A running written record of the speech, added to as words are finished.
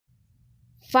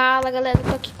Fala galera, eu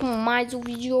tô aqui com mais um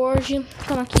vídeo hoje.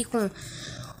 Estamos aqui com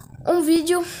um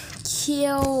vídeo que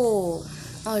eu...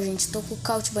 gente, tô com o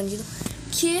caute bandido.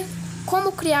 Que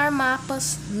como criar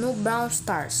mapas no Brawl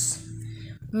Stars.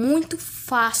 Muito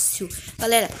fácil.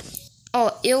 Galera,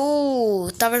 eu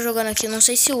tava jogando aqui, não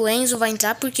sei se o Enzo vai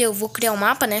entrar, porque eu vou criar um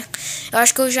mapa, né? Eu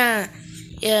acho que eu já...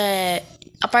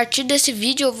 a partir desse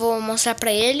vídeo eu vou mostrar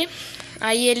pra ele.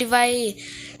 Aí ele vai...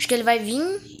 acho que ele vai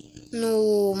vir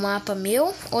no mapa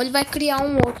meu, ou ele vai criar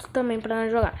um outro também pra nós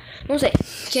jogar. Não sei,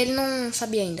 que ele não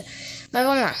sabia ainda. Mas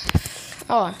vamos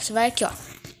lá. Você vai aqui,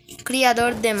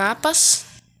 criador de mapas.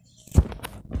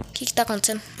 O que tá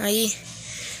acontecendo? Aí,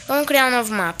 vamos criar um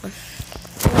novo mapa.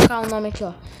 Vou colocar o nome aqui,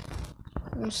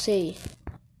 não sei.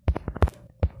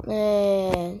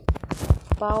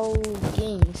 Brawl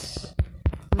Games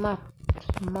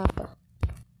Mapa.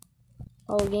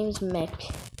 Brawl Games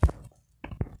Map.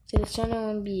 Selecione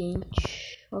o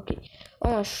ambiente. Ok.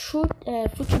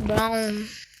 Futebol.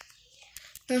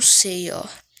 Não sei,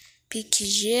 Pique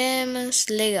gemas.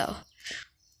 Legal.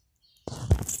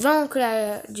 Vamos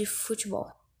criar de futebol.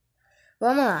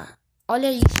 Vamos lá. Olha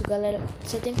isso, galera.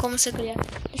 Você tem como você criar.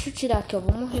 Deixa eu tirar aqui,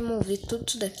 Vamos remover tudo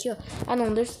isso daqui, Ah,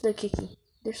 não. Deixa isso daqui aqui.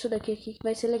 Deixa isso daqui aqui que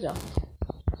vai ser legal.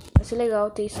 Vai ser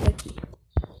legal ter isso daqui.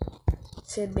 Vai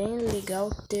ser bem legal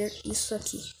ter isso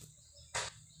aqui.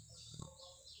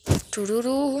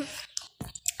 Tururu.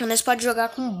 Nós pode jogar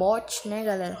com bot, né,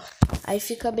 galera? Aí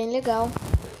fica bem legal.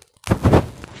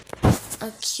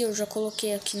 Aqui eu já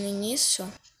coloquei aqui no início,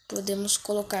 Podemos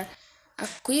colocar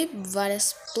aqui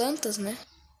várias plantas, né?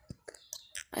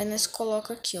 Aí nós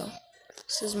coloca aqui,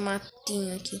 esses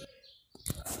matinhos aqui.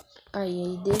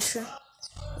 Aí deixa.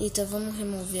 Eita, vamos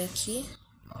remover aqui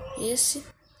esse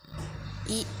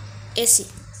e esse.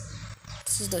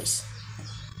 Esses dois.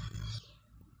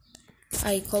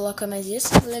 Aí coloca mais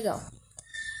esse, legal.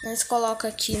 Nós coloca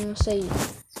aqui, não sei,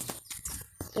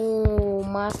 o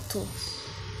mato.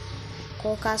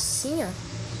 Colocar assim,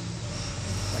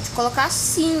 Pode colocar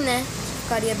assim, né?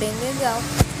 Ficaria bem legal.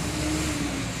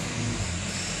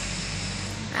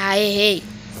 Errei.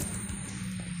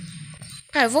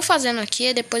 Eu vou fazendo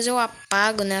aqui, depois eu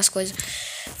apago, né, as coisas.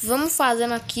 Vamos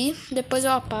fazendo aqui, depois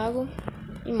eu apago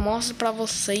e mostro pra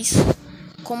vocês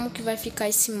como que vai ficar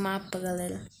esse mapa,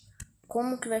 galera.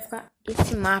 Como que vai ficar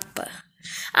esse mapa.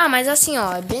 Mas assim,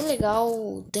 é bem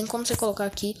legal. Tem como você colocar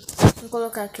aqui. Vou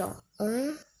colocar aqui,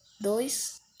 1,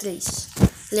 2, 3.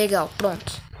 Legal,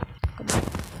 pronto.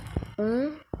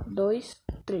 1, 2,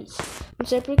 3. Não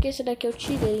sei porque esse daqui eu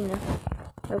tirei, né?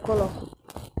 Eu coloco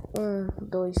 1,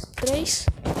 2, 3.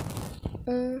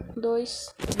 1,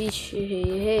 2. Vixe,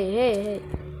 errei.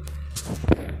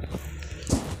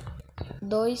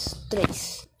 2,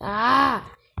 3.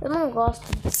 Eu não gosto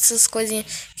dessas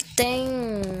coisinhas que tem,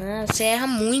 né? Você erra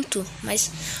muito.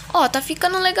 Mas, tá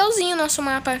ficando legalzinho o nosso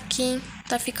mapa aqui, hein?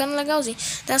 Tá ficando legalzinho.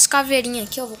 Tem as caveirinhas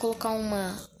aqui, Vou colocar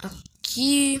uma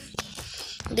aqui.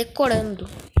 Decorando.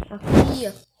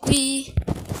 Aqui.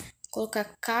 Colocar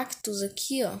cactos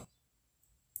aqui,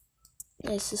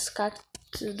 Esses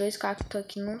dois cactos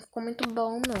aqui não ficou muito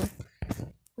bom, não.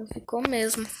 Não ficou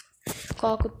mesmo.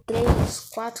 Coloco 3,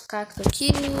 4 cactos aqui.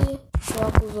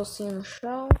 Coloco os ossinhos no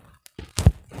chão.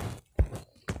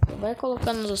 Vai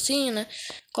colocando os ossinhos, né?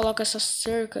 Coloca essa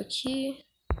cerca aqui.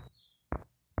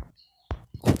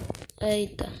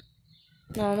 Eita.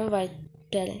 Não vai.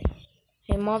 Pera aí.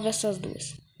 Remove essas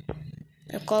duas.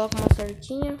 Eu coloco uma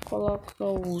cerquinha. Coloco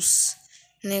os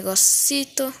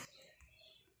negocitos.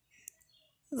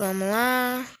 Vamos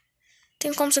lá.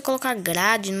 Tem como você colocar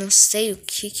grade. Não sei o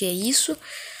que é isso.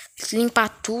 Limpar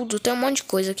tudo. Tem um monte de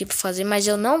coisa aqui pra fazer. Mas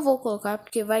eu não vou colocar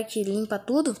porque vai que limpa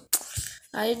tudo.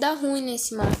 Aí dá ruim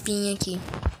nesse mapinha aqui.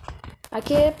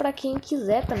 Aqui é pra quem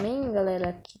quiser também,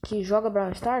 galera, que joga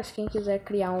Brawl Stars. Quem quiser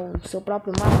criar o seu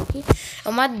próprio mapa aqui. É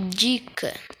uma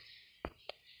dica.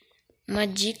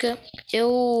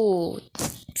 Eu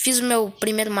fiz o meu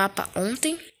primeiro mapa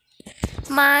ontem.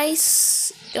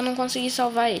 Mas eu não consegui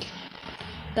salvar ele.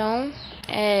 Então,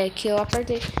 que eu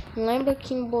apertei. Não lembro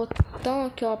que botão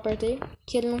que eu apertei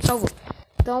que ele não salvou.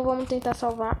 Então vamos tentar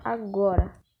salvar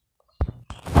agora.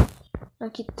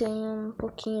 Aqui tem um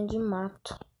pouquinho de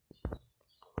mato.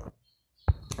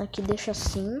 Aqui deixa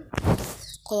assim.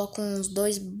 Coloco uns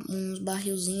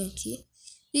barrilzinhos aqui.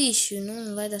 Ixi,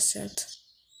 não vai dar certo.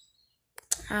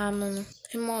 Mano.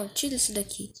 Remove, tira esse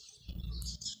daqui.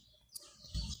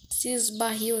 Esses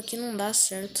barril aqui não dá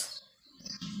certo.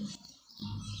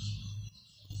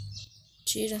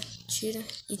 Tira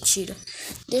e tira.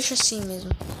 Deixa assim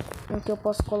mesmo. Aqui eu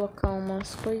posso colocar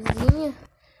umas coisinhas.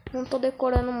 Não tô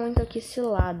decorando muito aqui esse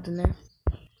lado, né?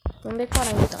 Vamos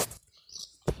decorar então.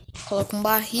 Coloca um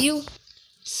barril.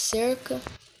 Cerca.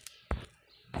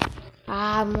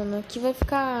 Ah, mano, aqui vai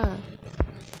ficar...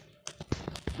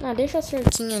 Ah, deixa a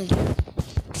cerquinha ali.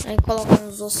 Aí coloca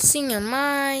uns ossinhos a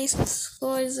mais,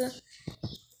 coisa.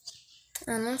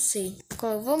 Ah, não sei.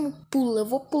 Vamos pular, eu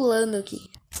vou pulando aqui.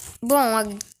 Bom,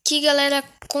 aqui, galera,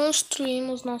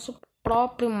 construímos nosso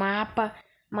próprio mapa.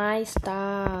 Mas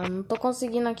tá... Não tô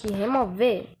conseguindo aqui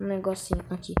remover um negocinho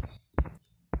aqui.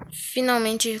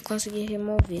 Finalmente consegui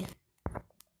remover.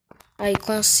 Aí,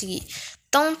 consegui.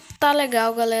 Então, tá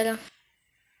legal, galera.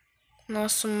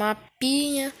 Nosso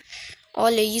mapinha.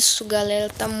 Olha isso,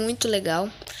 galera. Tá muito legal.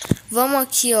 Vamos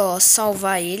aqui, ó,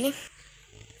 salvar ele.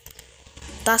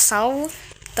 Tá salvo.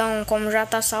 Então, como já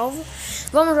tá salvo,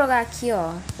 vamos jogar aqui,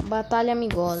 ó, batalha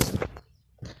amigosa.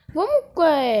 Vamos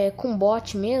com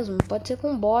bot mesmo? Pode ser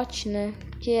com bot, né?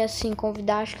 Porque assim,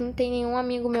 convidar, acho que não tem nenhum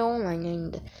amigo meu online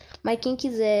ainda. Mas quem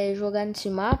quiser jogar nesse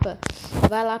mapa,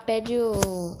 vai lá, pede o...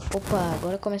 Opa,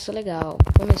 agora começou legal.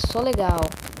 Começou legal.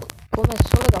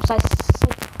 Sai.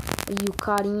 E o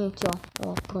carinha aqui, ó.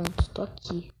 Ó, pronto, tô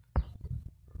aqui.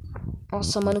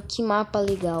 Nossa, mano, que mapa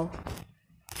legal.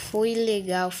 Foi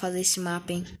legal fazer esse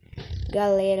mapa, hein?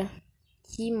 Galera,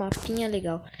 que mapinha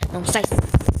legal. Não, sai.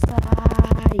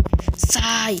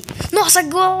 Nossa,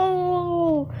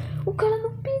 gol! O cara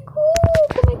não pegou.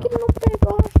 Como é que ele não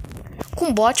pegou?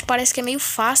 Com bot parece que é meio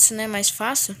fácil, né? Mais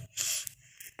fácil.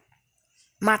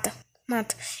 Mata.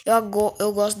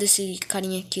 Eu gosto desse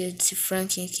carinha aqui, desse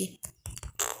Franklin aqui.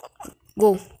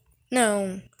 Gol.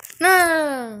 Não.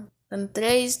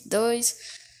 3, 2,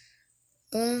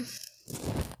 1.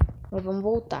 Aí vamos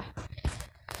voltar.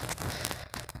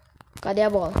 Cadê a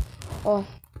bola? Ó.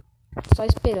 Só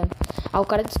esperando. Ah, o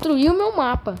cara destruiu meu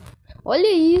mapa.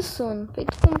 Olha isso, mano.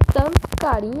 Feito com tanto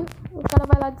carinho. O cara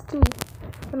vai lá destruir.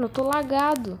 Mano, eu tô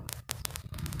lagado.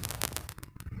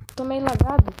 Tô meio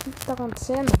lagado. O que tá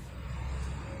acontecendo?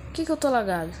 Por que eu tô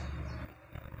lagado?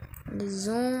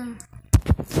 Zoom.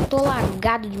 Tô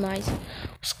lagado demais.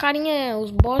 Os carinha,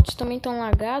 os bots também tão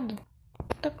lagados.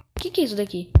 Tá... Que é isso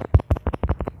daqui?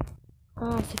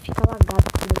 Ah, você fica lagado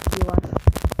com isso daqui, eu acho.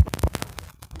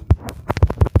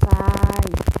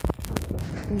 Vai.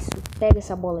 Isso, pega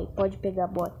essa bola aí. Pode pegar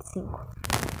bot 5.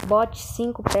 Bot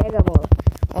 5, pega a bola.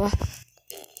 Ó.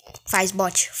 Faz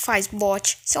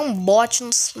bot. Se é um bot,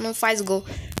 não faz gol.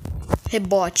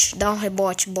 Rebote. Dá um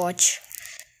rebote, bot.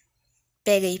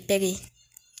 Pega aí.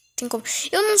 Tem como...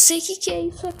 Eu não sei o que é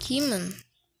isso aqui, mano.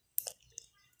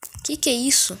 O que é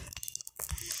isso?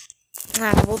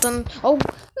 Ah, tá voltando. Oh,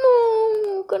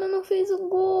 não, o cara não fez o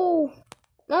gol.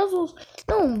 Nossa,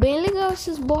 não, bem legal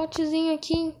esses botzinhos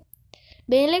aqui.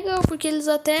 Bem legal, porque eles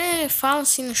até falam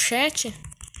assim no chat.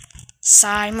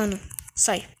 Sai, mano.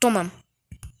 Sai, toma.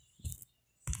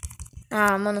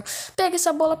 Ah, mano. Pega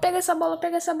essa bola. Pega.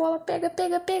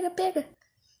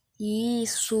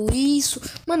 Isso.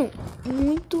 Mano,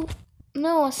 muito...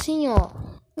 Não, assim, ó.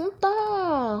 Não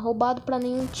tá roubado pra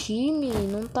nenhum time.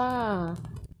 Não tá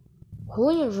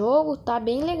ruim o jogo. Tá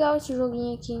bem legal esse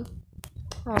joguinho aqui.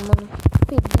 Ah, mano.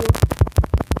 Perdeu.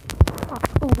 Tá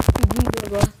tudo perdido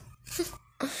agora.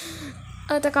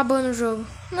 Ah, tá acabando o jogo.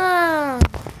 Não.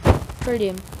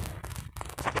 Perdemos.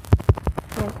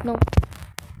 Não.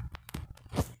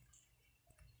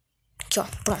 Aqui, ó.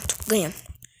 Pronto.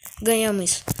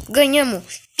 Ganhamos.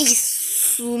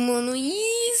 Isso, mano.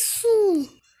 Isso.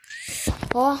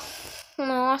 Ó.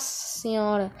 Nossa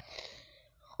senhora.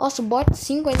 Nossa, o bot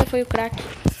 5 ainda foi o craque.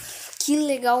 Que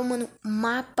legal, mano.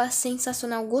 Mapa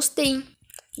sensacional.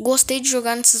 Gostei de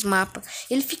jogar nesses mapas.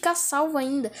 Ele fica salvo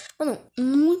ainda. Mano,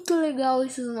 muito legal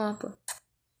esses mapas.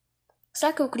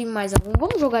 Será que eu crio mais algum?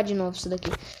 Vamos jogar de novo isso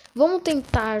daqui. Vamos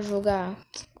tentar jogar.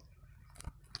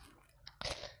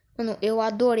 Mano, eu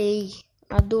adorei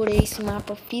esse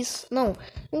mapa.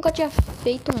 Nunca tinha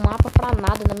feito um mapa pra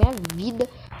nada na minha vida.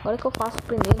 Agora que eu faço o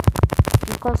primeiro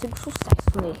e consigo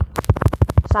sucesso nele.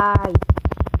 Sai.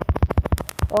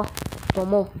 Ó,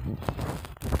 tomou.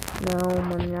 Não,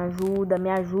 mano, me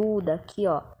ajuda. Aqui,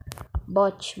 ó.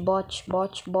 Bot.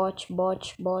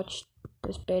 Tô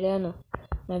esperando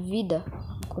minha vida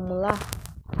acumular.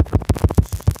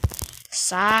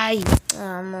 Sai.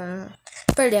 Ah, mano.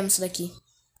 Perdemos isso daqui.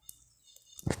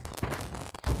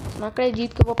 Não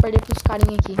acredito que eu vou perder pros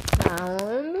carinha aqui. Não,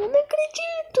 eu não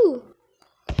acredito.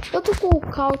 Eu tô com o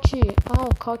couch. Ah,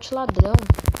 o couch ladrão.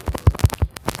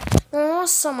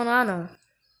 Nossa, mano.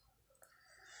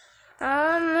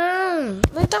 Ah, não.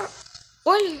 Vai tá...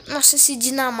 Olha. Nossa, esse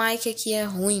Dynamite aqui é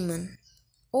ruim, mano.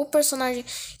 O personagem...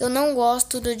 Eu não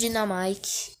gosto do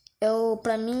Dynamite.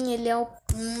 Pra mim, ele é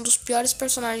um dos piores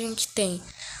personagens que tem.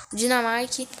 O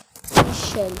Dynamite e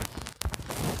Shelly.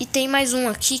 E tem mais um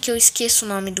aqui que eu esqueço o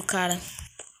nome do cara.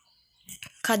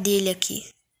 Cadê ele aqui?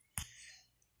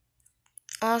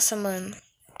 Nossa, mano.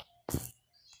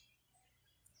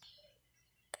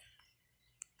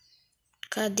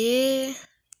 Cadê?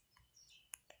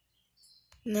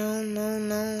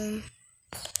 Não.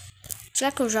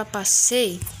 Será que eu já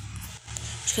passei?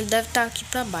 Acho que ele deve estar aqui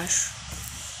pra baixo.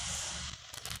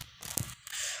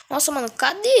 Nossa, mano,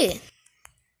 cadê?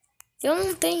 Eu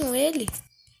não tenho ele.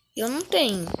 Eu não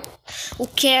tenho. O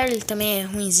Carry também é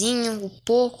ruinzinho. O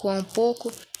Poco é um pouco.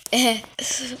 É,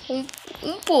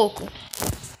 um pouco.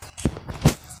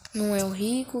 Não é o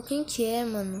Rico. Quem que é,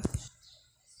 mano?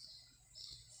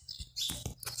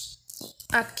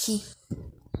 Aqui.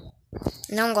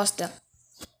 Não gosto dela.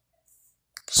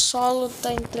 Solo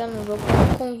tá entrando no jogo.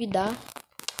 Vou convidar.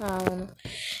 Ah, mano.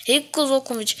 Recusou o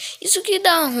convite. Isso que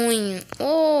dá ruim.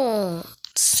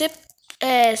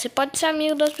 Você pode ser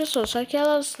amigo das pessoas, só que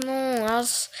elas não.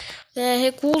 Elas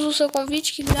recusam o seu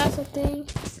convite. Que graça tem?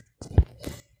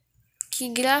 Que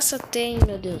graça tem,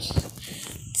 meu Deus.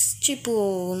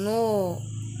 Tipo,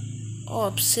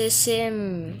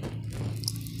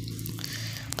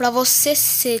 pra você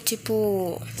ser,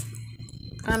 tipo,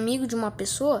 amigo de uma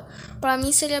pessoa, pra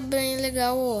mim seria bem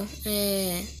legal,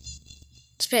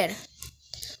 Espera.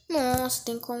 Nossa,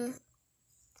 tem como... O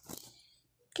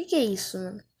que é isso,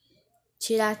 mano?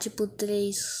 Tirar, tipo,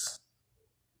 3...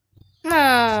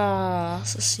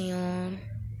 Nossa senhora.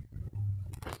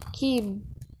 Que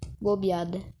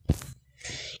bobeada.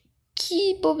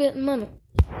 Que bobeada. Mano.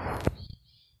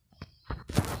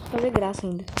 Fazer graça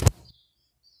ainda.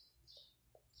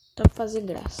 Tá pra fazer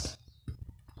graça.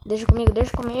 Deixa comigo.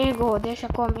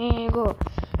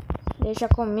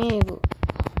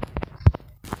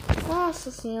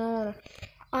 Nossa senhora.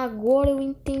 Agora eu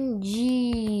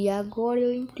entendi.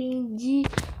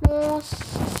 Nossa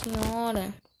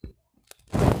senhora.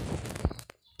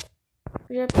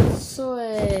 Já pensou,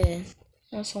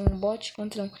 Nossa, um bot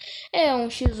contra um... um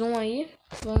x1 aí.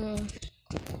 Vamos...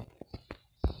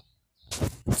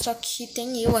 Só que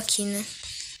tem eu aqui, né?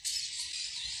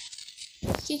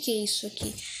 O que é isso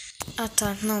aqui? Ah,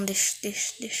 tá. Não, deixa.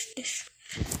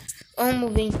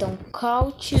 Vamos ver, então.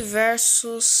 Couch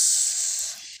versus...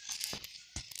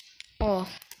 Ó,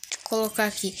 deixa eu colocar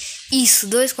aqui. Isso,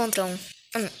 2 contra 1.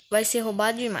 Vai ser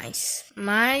roubado demais.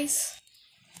 Mas...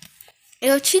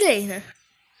 eu tirei, né?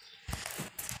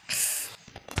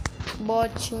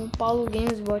 Bot, um Paulo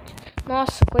Games bot.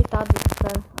 Nossa, coitado desse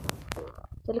cara.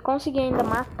 Se ele conseguir ainda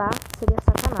matar, seria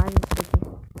sacanagem isso aqui.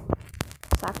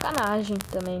 Sacanagem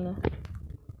também, né?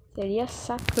 Seria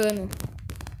sacana.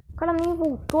 O cara nem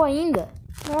voltou ainda.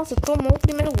 Nossa, tomou o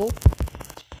primeiro gol.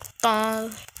 Tá.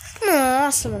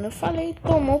 Nossa, mano, eu falei,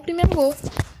 tomou o primeiro gol.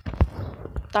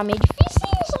 Tá meio difícil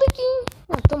isso daqui, hein?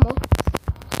 Ah, tomou.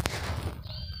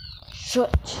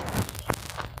 Shot.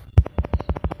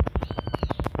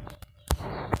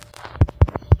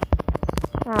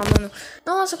 Ah, mano.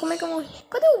 Nossa, como é que eu morri?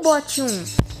 Cadê o bot 1?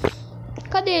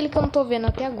 Cadê ele que eu não tô vendo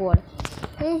até agora?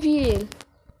 Não vi ele.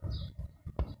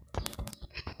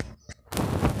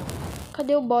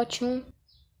 Cadê o bot 1?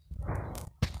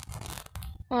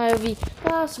 Ah, eu vi.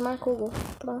 Nossa, marcou o gol.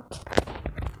 Pronto.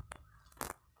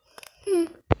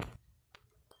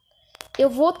 Eu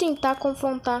vou tentar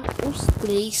confrontar os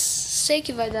 3. Sei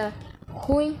que vai dar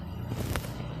ruim.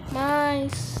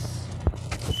 Mas...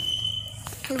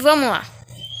 vamos lá.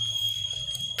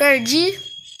 Perdi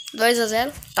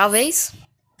 2-0, talvez.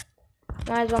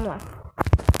 Mas vamos lá.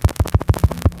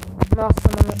 Nossa,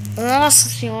 mano. Nossa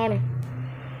senhora.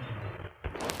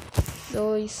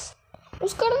 2.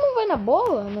 Os caras não vai na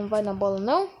bola? Não vai na bola,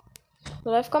 não?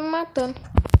 Vai ficar me matando.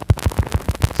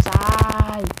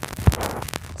 Sai.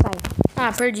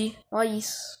 Ah, perdi. Olha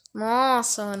isso.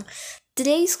 Nossa, mano.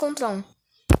 3 contra 1.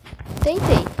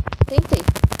 Tentei.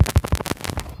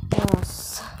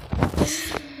 Nossa.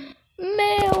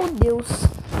 Meu Deus.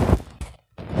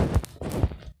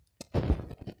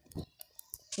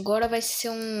 Agora vai ser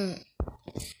um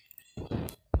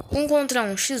contra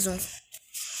 1, x1.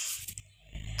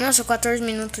 Nossa, 14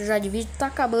 minutos já de vídeo. Tá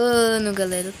acabando,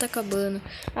 galera. Tá acabando.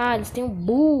 Ah, eles têm o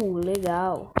Bull.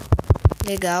 Legal.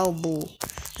 Bull.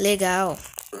 Legal.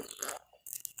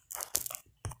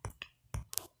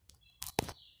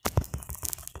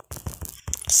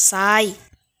 Sai.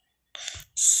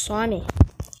 Some,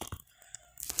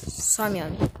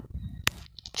 homem.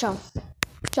 Tchau.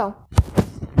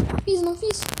 Não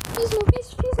fiz.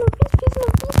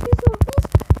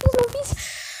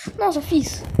 Nossa,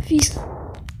 fiz.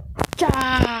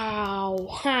 Tchau.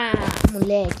 Ha,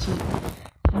 moleque.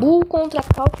 Bull contra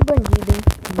Couch bandido, hein?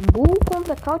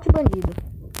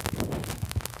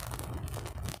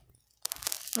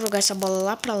 Vou jogar essa bola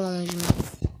lá pra longe,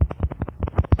 mano.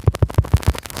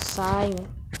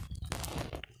 Saio.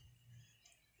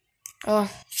 Ó,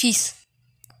 fiz.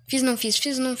 Fiz, não fiz,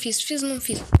 fiz, não fiz, fiz, não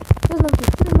fiz. Fiz, não fiz,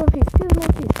 fiz, não fiz, fiz, não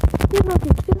fiz. Fiz, não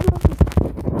fiz, fiz, não fiz.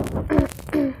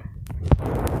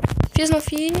 Fiz, não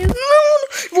fiz. Não,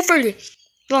 vou perder.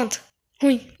 Pronto.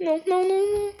 Ruim. Não, não,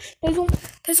 não, não. 2-1.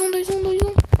 2-1, 2-1,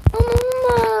 2-1.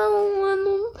 Não,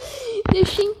 mano.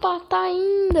 Deixa eu empatar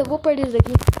ainda. Vou perder isso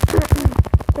daqui.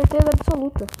 Certeza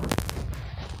absoluta.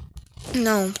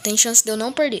 Não, tem chance de eu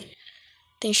não perder.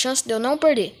 Tem chance de eu não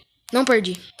perder. Não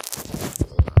perdi.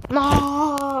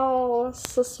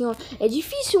 Nossa senhora. É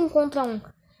difícil 1 contra 1.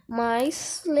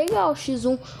 Mas legal,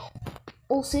 X1.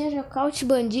 Ou seja, o Couch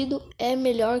Bandido é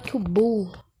melhor que o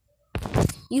Bull.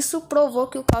 Isso provou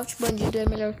que o Couch Bandido é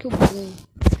melhor que o Bull.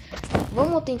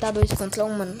 Vamos tentar 2 contra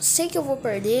 1, mano. Sei que eu vou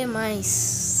perder,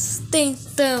 mas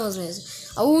tentamos mesmo.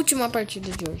 A última partida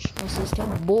de hoje. Vocês têm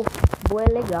um Bull. Bull é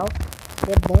legal.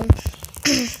 É bom.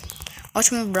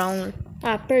 Ótimo Brown.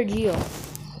 Ah, perdi, ó.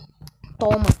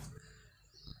 Toma.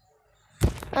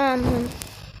 Ah, mano.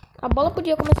 A bola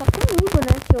podia começar comigo,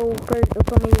 né? Que eu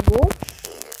tomei o gol.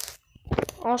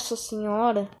 Nossa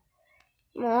senhora.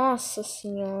 Nossa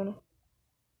senhora.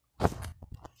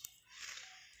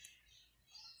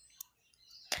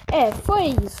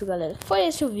 Foi isso, galera. Foi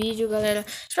esse o vídeo, galera.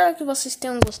 Espero que vocês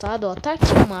tenham gostado, ó. Tá aqui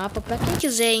o mapa. Pra quem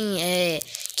quiser,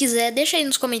 deixa aí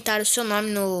nos comentários seu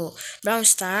nome no Brawl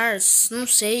Stars. Não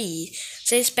sei.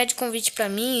 Vocês pedem convite pra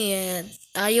mim,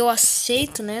 aí eu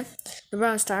aceito, né? No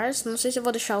Brawl Stars. Não sei se eu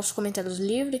vou deixar os comentários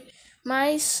livres,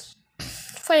 mas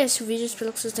foi esse o vídeo.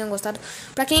 Espero que vocês tenham gostado.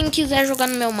 Pra quem quiser jogar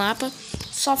no meu mapa,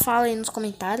 só fala aí nos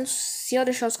comentários. Se eu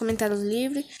deixar os comentários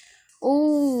livres,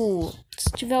 ou se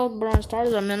tiver o Brawl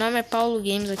Stars, ó, meu nome é Paulo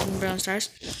Games aqui no Brawl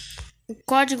Stars. O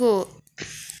código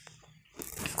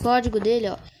dele,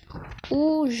 ó,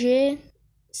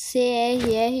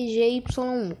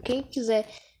 UGCRRGY1. Quem quiser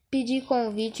pedir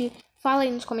convite, fala aí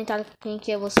nos comentários quem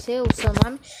que é você, o seu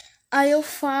nome. Aí eu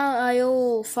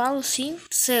falo sim,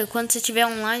 quando você estiver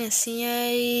online assim,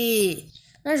 aí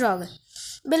nós joga.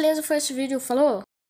 Beleza, foi esse vídeo, falou?